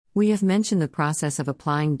We have mentioned the process of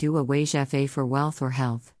applying dua wazifa for wealth or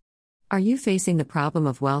health. Are you facing the problem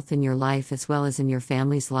of wealth in your life as well as in your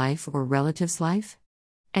family's life or relatives' life?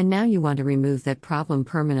 And now you want to remove that problem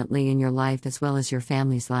permanently in your life as well as your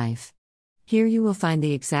family's life. Here you will find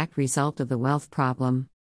the exact result of the wealth problem.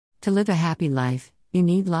 To live a happy life, you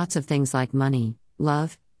need lots of things like money,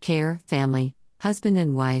 love, care, family, husband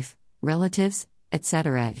and wife, relatives,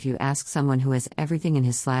 etc. If you ask someone who has everything in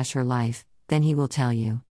his/her life, then he will tell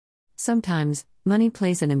you. Sometimes, money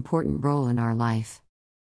plays an important role in our life.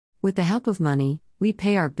 With the help of money, we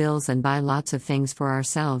pay our bills and buy lots of things for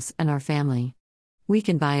ourselves and our family. We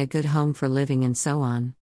can buy a good home for living and so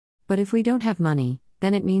on. But if we don't have money,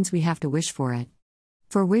 then it means we have to wish for it.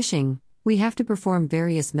 For wishing, we have to perform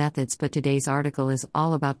various methods, but today's article is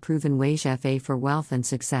all about proven wazifa for wealth and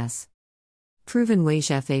success. Proven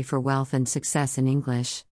wazifa for wealth and success in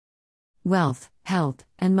English. Wealth, health,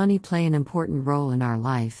 and money play an important role in our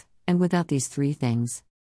life. And without these three things,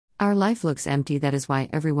 our life looks empty. That is why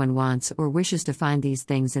everyone wants or wishes to find these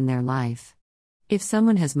things in their life. If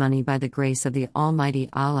someone has money by the grace of the Almighty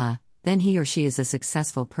Allah, then he or she is a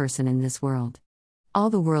successful person in this world. All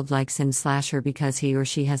the world likes him/her because he or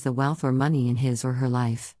she has the wealth or money in his or her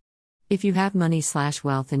life. If you have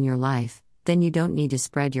money/wealth in your life, then you don't need to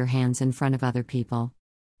spread your hands in front of other people.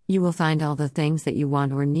 You will find all the things that you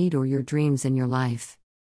want or need or your dreams in your life.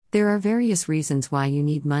 There are various reasons why you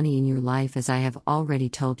need money in your life, as I have already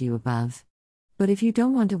told you above. But if you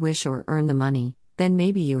don't want to wish or earn the money, then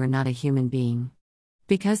maybe you are not a human being.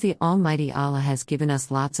 Because the Almighty Allah has given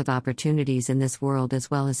us lots of opportunities in this world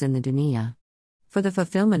as well as in the dunya. For the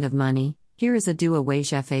fulfillment of money, here is a dua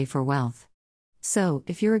wazifa for wealth. So,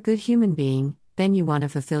 if you're a good human being, then you want to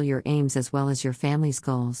fulfill your aims as well as your family's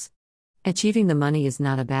goals. Achieving the money is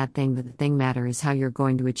not a bad thing, but the thing matter is how you're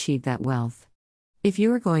going to achieve that wealth. If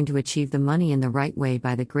you are going to achieve the money in the right way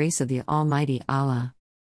by the grace of the Almighty Allah,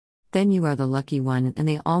 then you are the lucky one and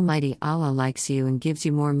the Almighty Allah likes you and gives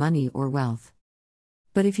you more money or wealth.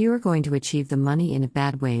 But if you are going to achieve the money in a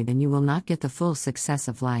bad way, then you will not get the full success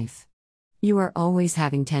of life. You are always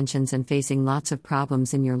having tensions and facing lots of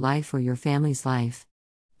problems in your life or your family's life.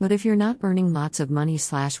 But if you're not earning lots of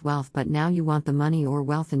money/wealth, but now you want the money or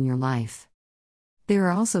wealth in your life, there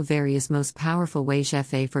are also various most powerful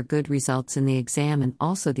wazifa for good results in the exam and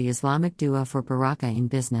also the Islamic dua for barakah in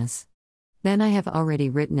business. Then I have already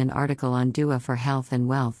written an article on dua for health and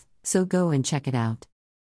wealth, so go and check it out.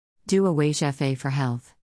 Dua wazifa for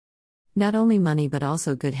health. Not only money but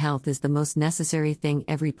also good health is the most necessary thing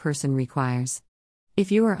every person requires. If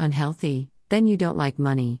you are unhealthy, then you don't like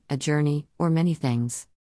money, a journey, or many things.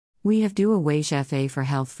 We have dua wazifa for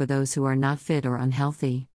health for those who are not fit or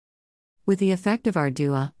unhealthy. With the effect of our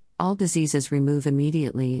dua, all diseases remove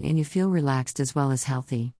immediately and you feel relaxed as well as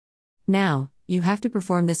healthy. Now, you have to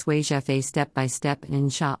perform this wazifa step by step and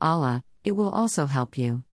insha'Allah, it will also help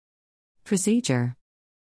you. Procedure.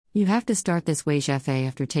 You have to start this wazifa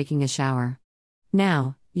after taking a shower.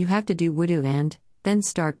 Now, you have to do wudu and then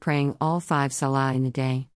start praying all 5 salah in a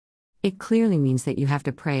day. It clearly means that you have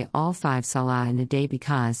to pray all 5 salah in a day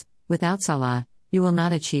because, without salah, you will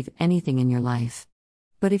not achieve anything in your life.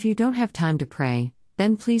 But if you don't have time to pray,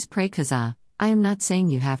 then please pray qaza. I am not saying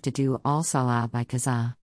you have to do all salah by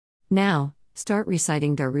qaza. Now, start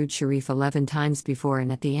reciting Darud Sharif 11 times before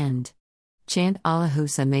and at the end. Chant Allahu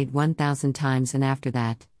Samad 1000 times and after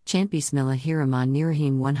that, chant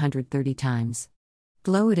Bismillahirrahmanirrahim 130 times.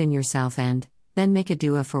 Blow it in yourself and then make a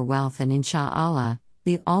dua for wealth and insha'Allah,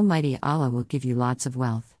 the Almighty Allah will give you lots of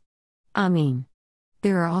wealth. Ameen.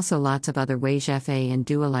 There are also lots of other wazifa and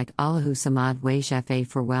dua like Allahu Samad wazifa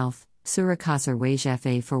for wealth, Surah Qasr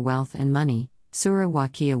wazifa for wealth and money, Surah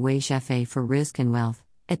Waqiya wazifa for rizq and wealth,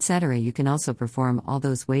 etc. You can also perform all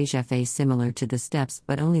those wazifa similar to the steps,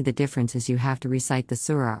 but only the difference is you have to recite the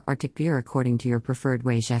surah or takbir according to your preferred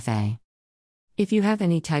wazifa. If you have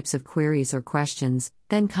any types of queries or questions,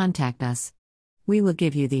 then contact us. We will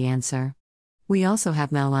give you the answer. We also have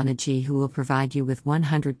Maulana G who will provide you with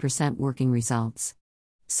 100% working results.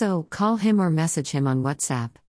 So, call him or message him on WhatsApp.